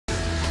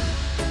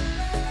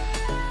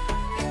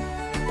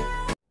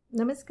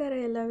ನಮಸ್ಕಾರ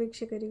ಎಲ್ಲ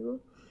ವೀಕ್ಷಕರಿಗೂ.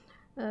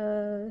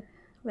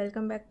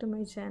 Welcome back to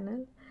my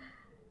channel.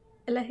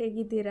 ಎಲ್ಲ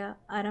ಹೇಗಿದ್ದೀರಾ,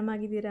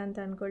 ಆರಾಮಾಗಿದ್ದೀರಾ ಅಂತ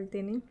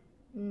ಅಂದ್ಕೊಳ್ತೀನಿ.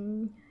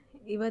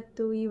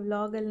 ಇವತ್ತು ಈ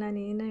ವ್ಲಾಗಲ್ಲಿ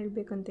ನಾನು ಏನು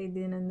ಹೇಳಬೇಕು ಅಂತ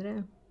ಇದ್ದೀನಂದರೆ,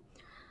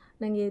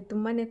 ನನಗೆ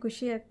ತುಂಬಾ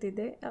ಖುಷಿ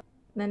ಆಗ್ತಿದೆ.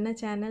 ನನ್ನ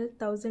ಚಾನಲ್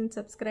 1000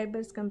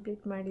 ಸಬ್ಸ್ಕ್ರೈಬರ್ಸ್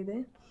ಕಂಪ್ಲೀಟ್ ಮಾಡಿದೆ.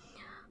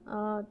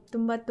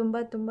 ತುಂಬ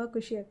ತುಂಬ ತುಂಬ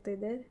ಖುಷಿ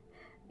ಆಗ್ತಿದೆ.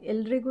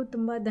 ಎಲ್ರಿಗೂ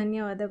ತುಂಬ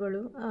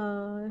ಧನ್ಯವಾದಗಳು.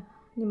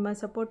 ನಿಮ್ಮ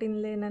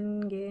ಸಪೋರ್ಟಿಂದಲೇ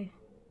ನನಗೆ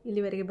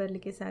ಇಲ್ಲಿವರೆಗೆ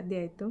ಬರಲಿಕ್ಕೆ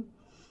ಸಾಧ್ಯ ಆಯಿತು.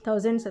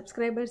 1000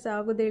 ಸಬ್ಸ್ಕ್ರೈಬರ್ಸ್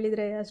ಆಗೋದು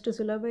ಹೇಳಿದರೆ ಅಷ್ಟು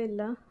ಸುಲಭ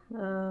ಇಲ್ಲ,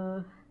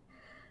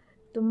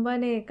 ತುಂಬಾ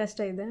ಕಷ್ಟ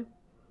ಇದೆ.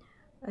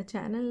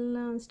 ಚಾನಲ್ನ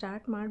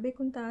ಸ್ಟಾರ್ಟ್ ಮಾಡಬೇಕು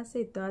ಅಂತ ಆಸೆ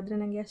ಇತ್ತು, ಆದರೆ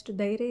ನನಗೆ ಅಷ್ಟು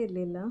ಧೈರ್ಯ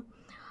ಇರಲಿಲ್ಲ.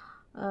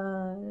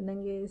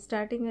 ನನಗೆ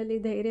ಸ್ಟಾರ್ಟಿಂಗಲ್ಲಿ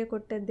ಧೈರ್ಯ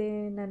ಕೊಟ್ಟದ್ದೇ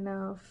ನನ್ನ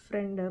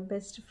ಫ್ರೆಂಡ್,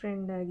 ಬೆಸ್ಟ್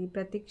ಫ್ರೆಂಡ್ ಆಗಿ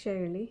ಪ್ರತೀಕ್ಷಾ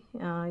ಹೇಳಿ.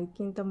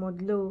 ಇದಕ್ಕಿಂತ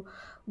ಮೊದಲು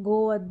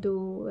ಗೋವದ್ದು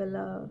ಎಲ್ಲ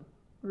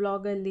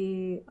ವ್ಲಾಗಲ್ಲಿ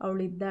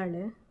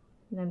ಅವಳಿದ್ದಾಳೆ,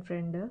 ನನ್ನ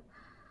ಫ್ರೆಂಡ್.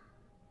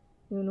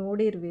 ನೀವು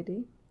ನೋಡಿರ್ವಿರಿ,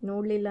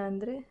 ನೋಡಲಿಲ್ಲ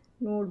ಅಂದರೆ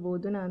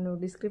ನೋಡ್ಬೋದು. ನಾನು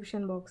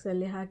ಡಿಸ್ಕ್ರಿಪ್ಷನ್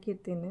ಬಾಕ್ಸಲ್ಲಿ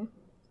ಹಾಕಿರ್ತೀನಿ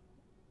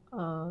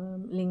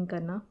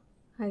ಲಿಂಕನ್ನು.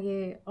 ಹಾಗೆ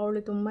ಅವಳು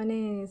ತುಂಬಾ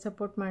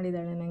ಸಪೋರ್ಟ್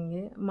ಮಾಡಿದ್ದಾಳೆ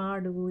ನನಗೆ.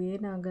 ಮಾಡು,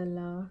 ಏನಾಗಲ್ಲ,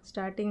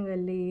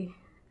 ಸ್ಟಾರ್ಟಿಂಗಲ್ಲಿ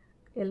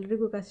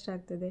ಎಲ್ರಿಗೂ ಕಷ್ಟ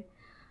ಆಗ್ತದೆ,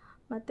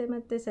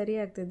 ಮತ್ತೆ ಸರಿ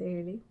ಆಗ್ತದೆ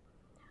ಹೇಳಿ.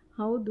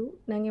 ಹೌದು,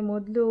 ನನಗೆ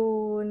ಮೊದಲು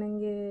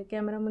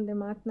ಕ್ಯಾಮ್ರಾ ಮುಂದೆ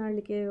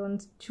ಮಾತನಾಡಲಿಕ್ಕೆ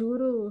ಒಂದು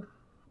ಚೂರು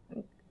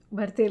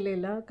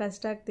ಬರ್ತಿರಲಿಲ್ಲ,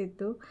 ಕಷ್ಟ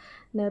ಆಗ್ತಿತ್ತು,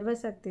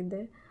 ನರ್ವಸ್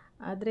ಆಗ್ತಿದ್ದೆ.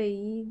 ಆದರೆ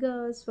ಈಗ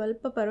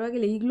ಸ್ವಲ್ಪ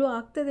ಪರವಾಗಿಲ್ಲ. ಈಗಲೂ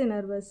ಆಗ್ತದೆ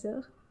ನರ್ವಸ್,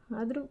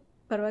 ಆದರೂ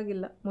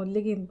ಪರವಾಗಿಲ್ಲ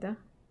ಮೊದಲಿಗಿಂತ.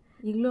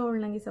 ಈಗಲೂ ಅವಳು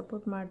ನನಗೆ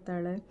ಸಪೋರ್ಟ್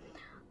ಮಾಡ್ತಾಳೆ,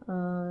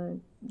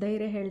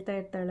 ಧೈರ್ಯ ಹೇಳ್ತಾ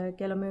ಇರ್ತಾಳೆ.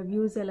 ಕೆಲವೊಮ್ಮೆ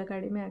ವ್ಯೂಸ್ ಎಲ್ಲ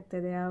ಕಡಿಮೆ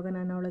ಆಗ್ತದೆ, ಆವಾಗ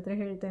ನಾನು ಅವಳ ಹತ್ರ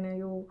ಹೇಳ್ತೇನೆ,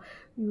 ಅಯ್ಯೋ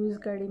ವ್ಯೂಸ್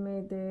ಕಡಿಮೆ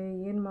ಇದೆ,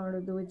 ಏನು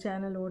ಮಾಡೋದು,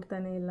 ಚಾನಲ್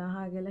ಓಡ್ತಾನೆ ಇಲ್ಲ,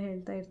 ಹಾಗೆಲ್ಲ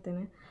ಹೇಳ್ತಾ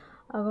ಇರ್ತೇನೆ.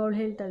 ಆಗ ಅವಳು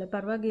ಹೇಳ್ತಾಳೆ,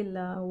 ಪರವಾಗಿಲ್ಲ,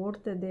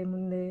 ಓಡ್ತದೆ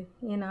ಮುಂದೆ,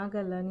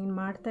 ಏನಾಗಲ್ಲ, ನೀನು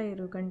ಮಾಡ್ತಾ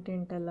ಇರು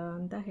ಕಂಟೆಂಟ್ ಎಲ್ಲ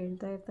ಅಂತ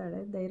ಹೇಳ್ತಾ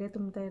ಇರ್ತಾಳೆ, ಧೈರ್ಯ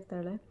ತುಂಬ್ತಾ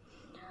ಇರ್ತಾಳೆ.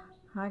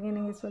 ಹಾಗೆ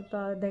ನನಗೆ ಸ್ವಲ್ಪ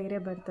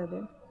ಧೈರ್ಯ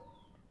ಬರ್ತದೆ.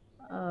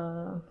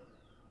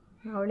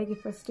 ಅವಳಿಗೆ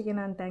ಫಸ್ಟಿಗೆ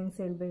ನಾನು ಥ್ಯಾಂಕ್ಸ್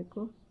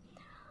ಹೇಳಬೇಕು.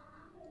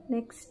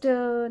 ನೆಕ್ಸ್ಟ್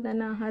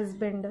ನನ್ನ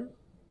ಹಸ್ಬೆಂಡ್,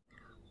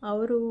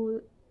 ಅವರು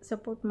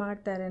ಸಪೋರ್ಟ್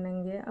ಮಾಡ್ತಾರೆ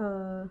ನನಗೆ.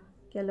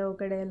 ಕೆಲವು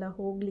ಕಡೆ ಎಲ್ಲ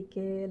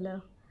ಹೋಗಲಿಕ್ಕೆ ಎಲ್ಲ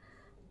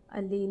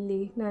ಅಲ್ಲಿ ಇಲ್ಲಿ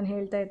ನಾನು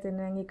ಹೇಳ್ತಾ ಇರ್ತೇನೆ,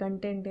 ನನಗೆ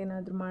ಕಂಟೆಂಟ್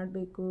ಏನಾದರೂ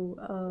ಮಾಡಬೇಕು,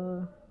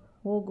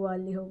 ಹೋಗುವ,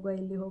 ಅಲ್ಲಿ ಹೋಗುವ,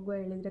 ಇಲ್ಲಿ ಹೋಗುವ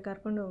ಹೇಳಿದರೆ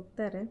ಕರ್ಕೊಂಡು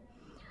ಹೋಗ್ತಾರೆ.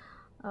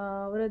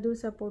 ಅವರದ್ದು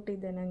ಸಪೋರ್ಟ್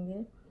ಇದೆ ನನಗೆ.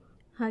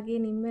 ಹಾಗೆ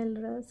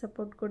ನಿಮ್ಮೆಲ್ಲರ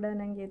ಸಪೋರ್ಟ್ ಕೂಡ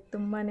ನನಗೆ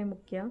ತುಂಬಾ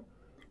ಮುಖ್ಯ.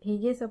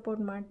 ಹೀಗೆ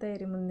ಸಪೋರ್ಟ್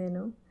ಮಾಡ್ತಾಯಿರಿ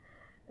ಮುಂದೇನು.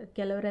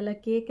 ಕೆಲವರೆಲ್ಲ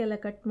ಕೇಕೆಲ್ಲ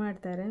ಕಟ್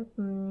ಮಾಡ್ತಾರೆ.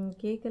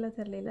 ಕೇಕೆಲ್ಲ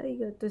ತರಲಿಲ್ಲ,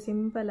 ಇವತ್ತು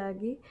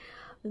ಸಿಂಪಲಾಗಿ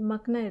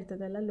ಮಕ್ನ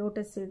ಇರ್ತದಲ್ಲ,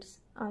 ಲೋಟಸ್ ಸೀಡ್ಸ್,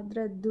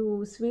 ಅದರದ್ದು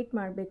ಸ್ವೀಟ್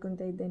ಮಾಡಬೇಕು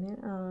ಅಂತ ಇದ್ದೇನೆ.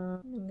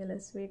 ನಿಮಗೆಲ್ಲ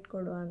ಸ್ವೀಟ್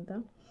ಕೊಡುವ ಅಂತ.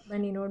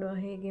 ಬನ್ನಿ ನೋಡುವ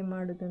ಹೇಗೆ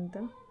ಮಾಡೋದು ಅಂತ.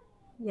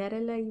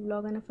 ಯಾರೆಲ್ಲ ಈ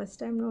ವ್ಲಾಗನ್ನು ಫಸ್ಟ್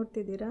ಟೈಮ್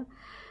ನೋಡ್ತಿದ್ದೀರಾ,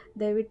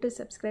 ದಯವಿಟ್ಟು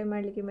ಸಬ್ಸ್ಕ್ರೈಬ್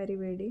ಮಾಡಲಿಕ್ಕೆ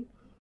ಮರಿಬೇಡಿ.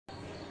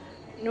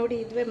 ನೋಡಿ,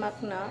 ಇದುವೇ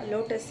ಮಕ್ನ,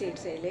 ಲೋಟಸ್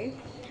ಸೀಡ್ಸ್ ಹೇಳಿ.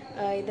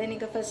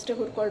 ಇದನ್ನೀಗ ಫಸ್ಟ್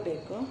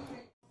ಹುರ್ಕೊಳ್ಬೇಕು.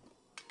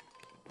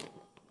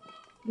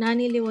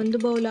 ನಾನಿಲ್ಲಿ 1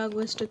 ಬೌಲ್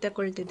ಆಗುವಷ್ಟು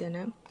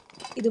ತಗೊಳ್ತಿದ್ದೇನೆ.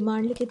 ಇದು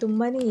ಮಾಡಲಿಕ್ಕೆ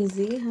ತುಂಬಾ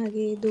ಈಸಿ,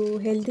 ಹಾಗೆ ಇದು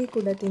ಹೆಲ್ದಿ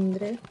ಕೂಡ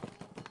ತಿಂದರೆ.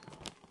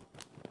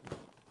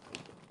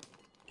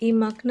 ಈ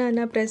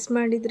ಮಕ್ನನ ಪ್ರೆಸ್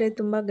ಮಾಡಿದರೆ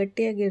ತುಂಬ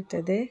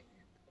ಗಟ್ಟಿಯಾಗಿರ್ತದೆ,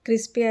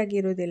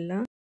 ಕ್ರಿಸ್ಪಿಯಾಗಿರೋದಿಲ್ಲ.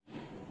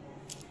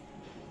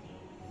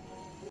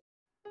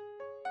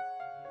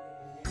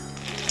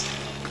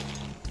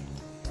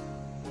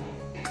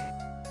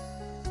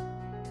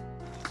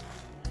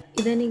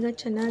 ಇದನ್ನೀಗ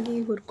ಚೆನ್ನಾಗಿ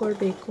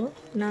ಹುರ್ಕೊಳ್ಬೇಕು.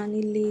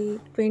 ನಾನಿಲ್ಲಿ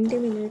 20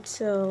 ಮಿನಿಟ್ಸ್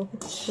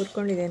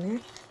ಹುರ್ಕೊಂಡಿದ್ದೇನೆ.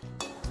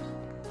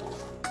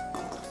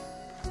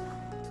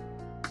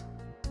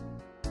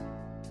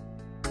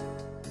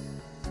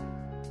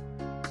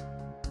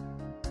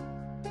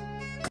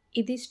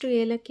 ಇದಿಷ್ಟು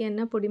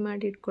ಏಲಕ್ಕಿಯನ್ನು ಪುಡಿ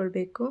ಮಾಡಿ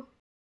ಇಟ್ಕೊಳ್ಬೇಕು.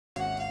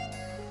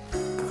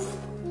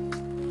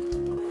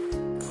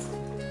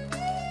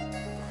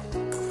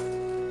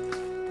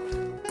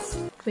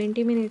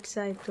 ಟ್ವೆಂಟಿ ಮಿನಿಟ್ಸ್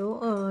ಆಯಿತು.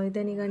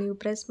 ಇದನ್ನೀಗ ನೀವು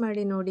ಪ್ರೆಸ್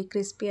ಮಾಡಿ ನೋಡಿ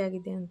ಕ್ರಿಸ್ಪಿ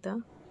ಆಗಿದೆ ಅಂತ.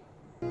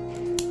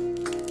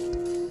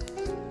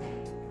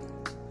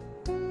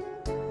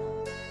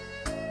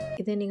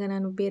 ಇದನ್ನೀಗ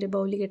ನಾನು ಬೇರೆ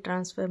ಬೌಲಿಗೆ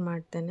ಟ್ರಾನ್ಸ್ಫರ್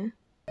ಮಾಡ್ತೇನೆ.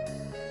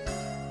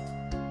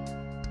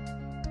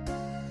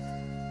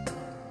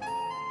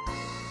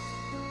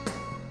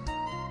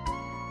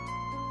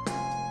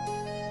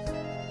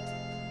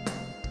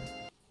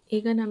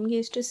 ಈಗ ನಮಗೆ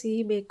ಎಷ್ಟು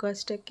ಸಿಹಿ ಬೇಕೋ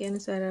ಅಷ್ಟಕ್ಕೆ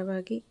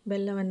ಅನುಸಾರವಾಗಿ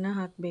ಬೆಲ್ಲವನ್ನು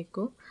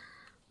ಹಾಕಬೇಕು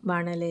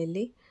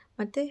ಬಾಣಲೆಯಲ್ಲಿ.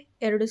 ಮತ್ತು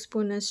 2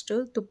 ಸ್ಪೂನಷ್ಟು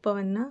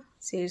ತುಪ್ಪವನ್ನು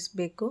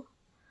ಸೇರಿಸಬೇಕು.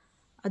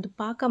 ಅದು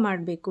ಪಾಕ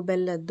ಮಾಡಬೇಕು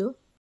ಬೆಲ್ಲದ್ದು.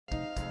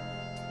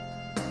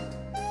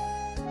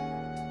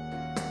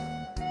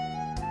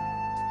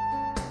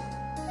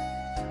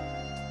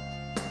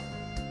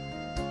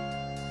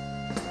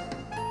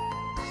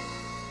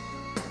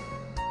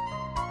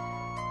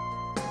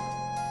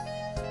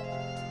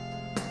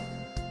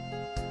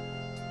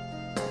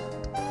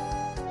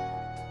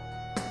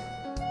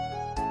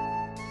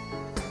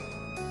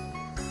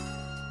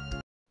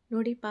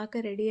 ನೋಡಿ, ಪಾಕ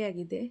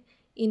ರೆಡಿಯಾಗಿದೆ.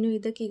 ಇನ್ನು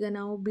ಇದಕ್ಕೀಗ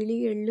ನಾವು ಬಿಳಿ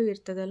ಎಳ್ಳು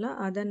ಇರ್ತದಲ್ಲ,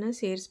 ಅದನ್ನು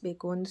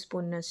ಸೇರಿಸಬೇಕು 1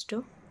 ಸ್ಪೂನ್ನಷ್ಟು.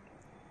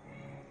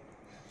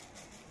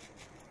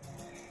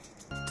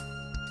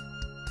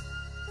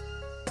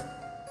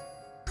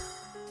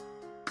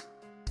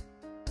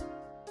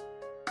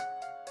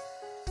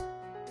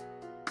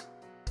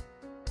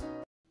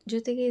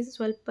 ಜೊತೆಗೆ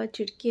ಸ್ವಲ್ಪ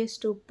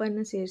ಚಿಟಿಕೆಯಷ್ಟು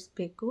ಉಪ್ಪನ್ನು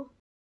ಸೇರಿಸಬೇಕು.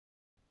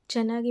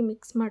 ಚೆನ್ನಾಗಿ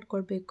ಮಿಕ್ಸ್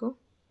ಮಾಡಿಕೊಳ್ಬೇಕು.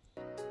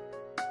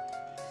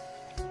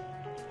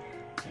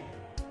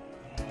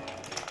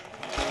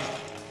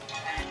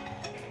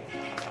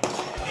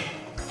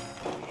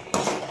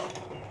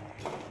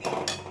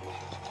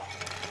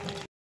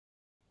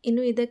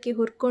 ಇನ್ನು ಇದಕ್ಕೆ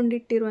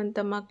ಹುರ್ಕೊಂಡಿಟ್ಟಿರುವಂಥ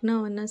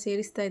ಮಗ್ನವನ್ನು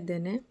ಸೇರಿಸ್ತಾ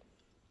ಇದ್ದೇನೆ.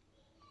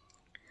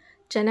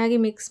 ಚೆನ್ನಾಗಿ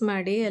ಮಿಕ್ಸ್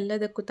ಮಾಡಿ,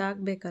 ಎಲ್ಲದಕ್ಕೂ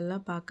ತಾಗಬೇಕಲ್ಲ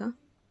ಪಾಕ.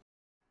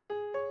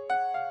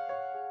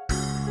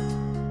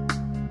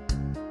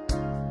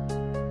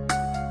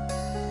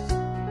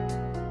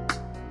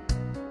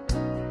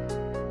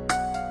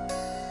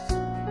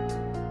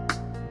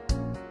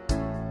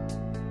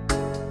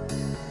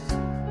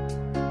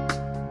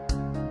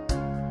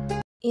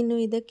 ಇನ್ನು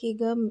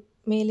ಇದಕ್ಕೀಗ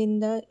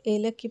ಮೇಲಿಂದ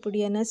ಏಲಕ್ಕಿ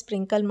ಪುಡಿಯನ್ನು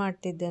ಸ್ಪ್ರಿಂಕಲ್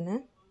ಮಾಡ್ತಿದ್ದೇನೆ.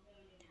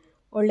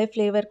 ಒಳ್ಳೆ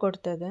ಫ್ಲೇವರ್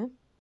ಕೊಡ್ತದೆ.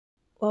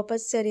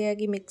 ವಾಪಸ್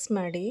ಸರಿಯಾಗಿ ಮಿಕ್ಸ್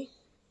ಮಾಡಿ.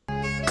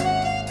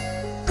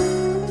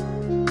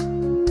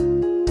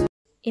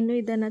 ಇನ್ನು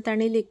ಇದನ್ನು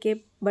ತಣಿಲಿಕ್ಕೆ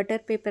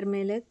ಬಟರ್ ಪೇಪರ್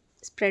ಮೇಲೆ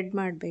ಸ್ಪ್ರೆಡ್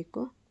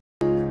ಮಾಡಬೇಕು.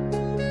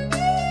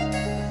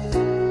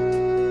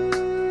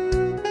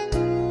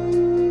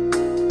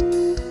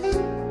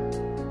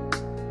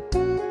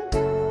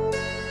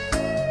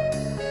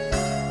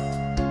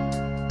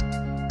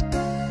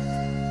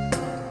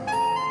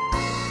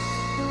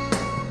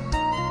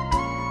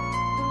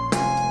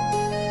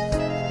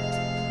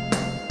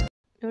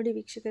 ನೋಡಿ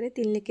ವೀಕ್ಷಕರೇ,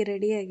 ತಿನ್ನಲಿಕ್ಕೆ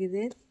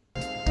ರೆಡಿಯಾಗಿದೆ.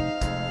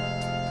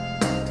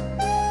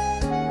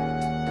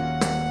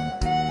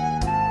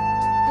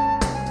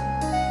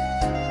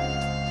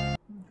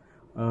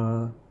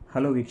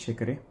 ಹಲೋ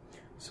ವೀಕ್ಷಕರೇ,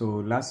 so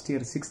last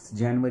year 6th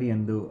January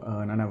ಅಂದು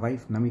ನನ್ನ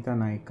ವೈಫ್ ನಮಿತಾ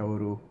ನಾಯಕ್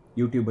ಅವರು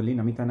ಯೂಟ್ಯೂಬಲ್ಲಿ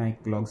ನಮಿತಾ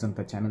ನಾಯಕ್ ಬ್ಲಾಗ್ಸ್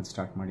ಅಂತ ಚಾನಲ್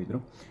ಸ್ಟಾರ್ಟ್ ಮಾಡಿದರು.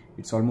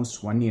 It's almost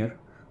 1 year.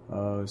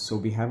 So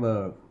we have a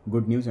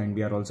good news and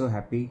we are also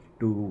happy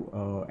to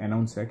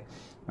announce that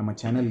ನಮ್ಮ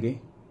ಚಾನಲ್ಗೆ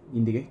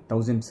ಇಂದಿಗೆ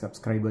 1000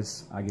 ಸಬ್ಸ್ಕ್ರೈಬರ್ಸ್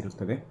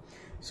ಆಗಿರುತ್ತದೆ.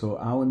 ಸೊ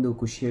ಆ ಒಂದು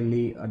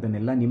ಖುಷಿಯಲ್ಲಿ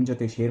ಅದನ್ನೆಲ್ಲ ನಿಮ್ಮ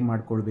ಜೊತೆ ಶೇರ್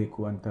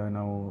ಮಾಡಿಕೊಳ್ಬೇಕು ಅಂತ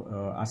ನಾವು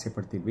ಆಸೆ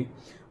ಪಡ್ತಿದ್ವಿ.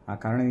 ಆ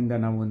ಕಾರಣದಿಂದ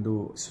ನಾವು ಒಂದು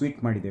ಸ್ವೀಟ್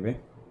ಮಾಡಿದ್ದೇವೆ,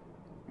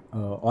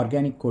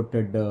 organic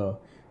coated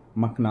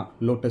ಮಕ್ನ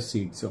lotus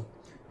seeds.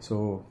 So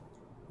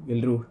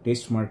ಎಲ್ಲರೂ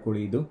ಟೇಸ್ಟ್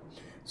ಮಾಡ್ಕೊಳ್ಳಿ ಇದು.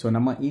 ಸೊ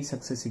ನಮ್ಮ ಈ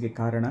ಸಕ್ಸಸ್ಸಿಗೆ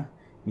ಕಾರಣ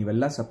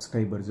ನೀವೆಲ್ಲ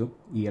ಸಬ್ಸ್ಕ್ರೈಬರ್ಸು.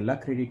 ಈ ಎಲ್ಲ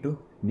ಕ್ರೆಡಿಟು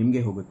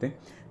ನಿಮಗೆ ಹೋಗುತ್ತೆ.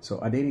 ಸೊ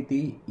ಅದೇ ರೀತಿ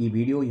ಈ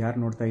ವಿಡಿಯೋ ಯಾರು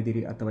ನೋಡ್ತಾ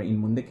ಇದ್ದೀರಿ ಅಥವಾ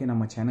ಇನ್ನು ಮುಂದಕ್ಕೆ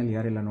ನಮ್ಮ ಚಾನಲ್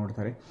ಯಾರೆಲ್ಲ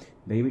ನೋಡ್ತಾರೆ,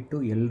 ದಯವಿಟ್ಟು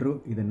ಎಲ್ಲರೂ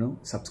ಇದನ್ನು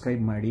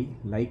ಸಬ್ಸ್ಕ್ರೈಬ್ ಮಾಡಿ,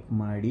 ಲೈಕ್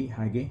ಮಾಡಿ,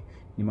 ಹಾಗೆ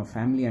ನಿಮ್ಮ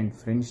ಫ್ಯಾಮಿಲಿ ಆ್ಯಂಡ್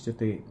ಫ್ರೆಂಡ್ಸ್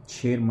ಜೊತೆ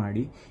ಶೇರ್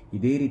ಮಾಡಿ.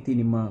 ಇದೇ ರೀತಿ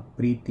ನಿಮ್ಮ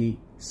ಪ್ರೀತಿ,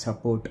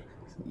 ಸಪೋರ್ಟ್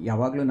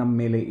ಯಾವಾಗಲೂ ನಮ್ಮ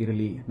ಮೇಲೆ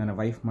ಇರಲಿ. ನನ್ನ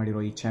ವೈಫ್ ಮಾಡಿರೋ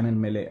ಈ ಚಾನಲ್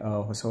ಮೇಲೆ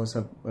ಹೊಸ ಹೊಸ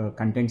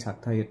ಕಂಟೆಂಟ್ಸ್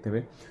ಆಗ್ತಾ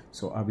ಇರ್ತವೆ.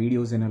 ಸೊ ಆ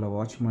ವಿಡಿಯೋಸನ್ನೆಲ್ಲ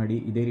ವಾಚ್ ಮಾಡಿ,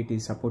 ಇದೇ ರೀತಿ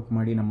ಸಪೋರ್ಟ್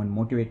ಮಾಡಿ, ನಮ್ಮನ್ನು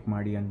ಮೋಟಿವೇಟ್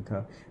ಮಾಡಿ ಅಂತ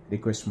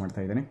ರಿಕ್ವೆಸ್ಟ್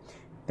ಮಾಡ್ತಾ ಇದ್ದೇನೆ.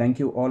 Thank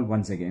you all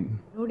once again.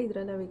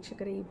 ನೋಡಿದ್ರಲ್ಲ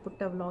ವೀಕ್ಷಕರೇ ಈ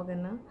ಪುಟ್ಟ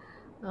ವ್ಲಾಗನ್ನು.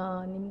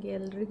 ನಿಮಗೆ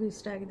ಎಲ್ರಿಗೂ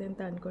ಇಷ್ಟ ಆಗಿದೆ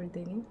ಅಂತ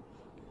ಅಂದ್ಕೊಳ್ತೀನಿ.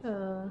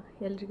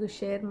 ಎಲ್ರಿಗೂ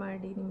ಶೇರ್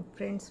ಮಾಡಿ ನಿಮ್ಮ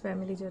ಫ್ರೆಂಡ್ಸ್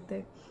ಫ್ಯಾಮಿಲಿ ಜೊತೆ,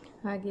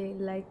 ಹಾಗೆ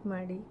ಲೈಕ್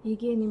ಮಾಡಿ.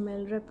 ಹೀಗೆ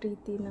ನಿಮ್ಮೆಲ್ಲರ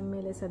ಪ್ರೀತಿ ನಮ್ಮ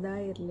ಮೇಲೆ ಸದಾ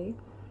ಇರಲಿ.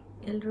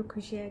 ಎಲ್ಲರೂ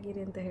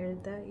ಖುಷಿಯಾಗಿರಿ ಅಂತ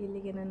ಹೇಳ್ತಾ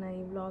ಇಲ್ಲಿಗೆ ನನ್ನ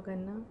ಈ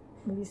ವ್ಲಾಗನ್ನು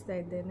ಮುಗಿಸ್ತಾ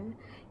ಇದ್ದೇನೆ.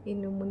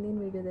 ಇನ್ನು ಮುಂದಿನ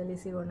ವೀಡಿಯೋದಲ್ಲಿ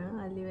ಸಿಗೋಣ.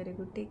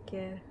 ಅಲ್ಲಿವರೆಗೂ ಟೇಕ್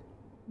ಕೇರ್,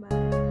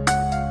 ಬಾಯ್.